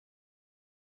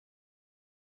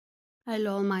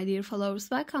Hello my dear followers,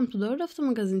 welcome to the Word of the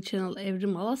Magazine channel.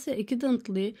 Evrim Alasya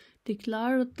accidentally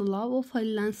declared the love of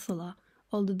Halil and Sıla.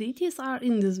 All the details are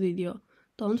in this video.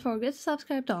 Don't forget to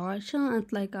subscribe to our channel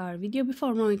and like our video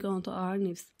before moving on to our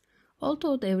news.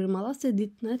 Although Evrim Alasya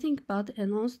did nothing but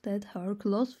announce that her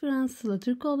close friends Sıla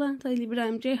Türkoğlu and Ali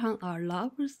İbrahim Ceyhan are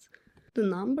lovers, the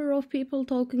number of people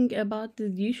talking about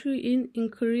this issue is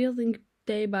increasing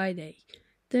day by day.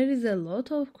 There is a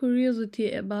lot of curiosity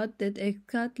about that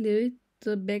exactly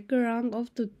the background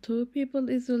of the two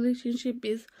people's relationship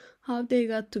is, how they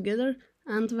got together,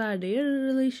 and where their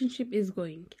relationship is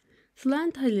going. Sıla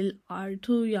and Halil are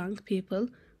two young people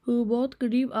who both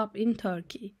grew up in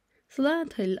Turkey. Sıla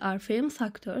and Halil are famous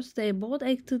actors. They both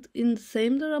acted in the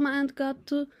same drama and got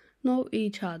to know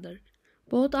each other.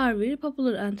 Both are very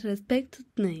popular and respected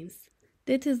names.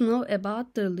 That is known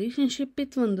about the relationship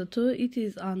between the two. It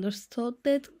is understood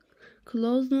that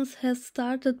closeness has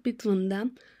started between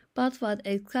them, but what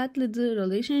exactly the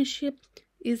relationship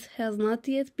is has not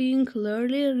yet been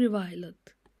clearly revealed.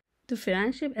 The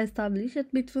friendship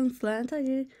established between Sıla and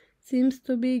Ali seems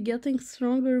to be getting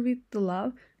stronger with the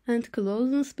love and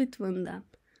closeness between them.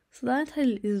 Sıla and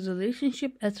Ali's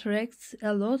relationship attracts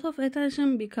a lot of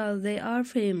attention because they are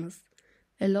famous.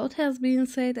 A lot has been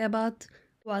said about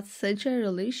what such a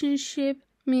relationship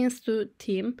means to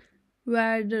them,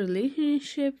 where the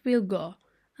relationship will go,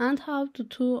 and how the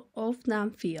two of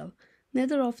them feel.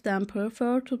 Neither of them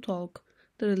prefer to talk.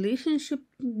 The relationship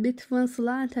between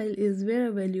Sıla and Ali is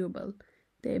very valuable.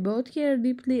 They both care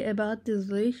deeply about this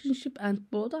relationship and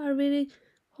both are very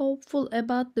hopeful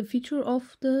about the future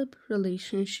of the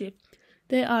relationship.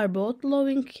 They are both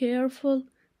loving, careful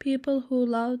people who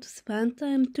love to spend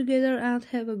time together and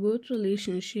have a good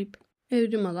relationship.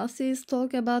 Evrim Alasya's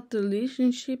talk about the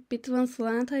relationship between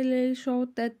Sıla and Ali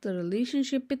showed that the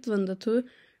relationship between the two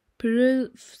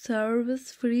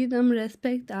preserves freedom,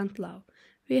 respect, and love.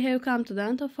 We have come to the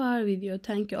end of our video.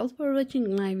 Thank you all for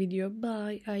watching my video.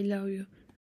 Bye. I love you.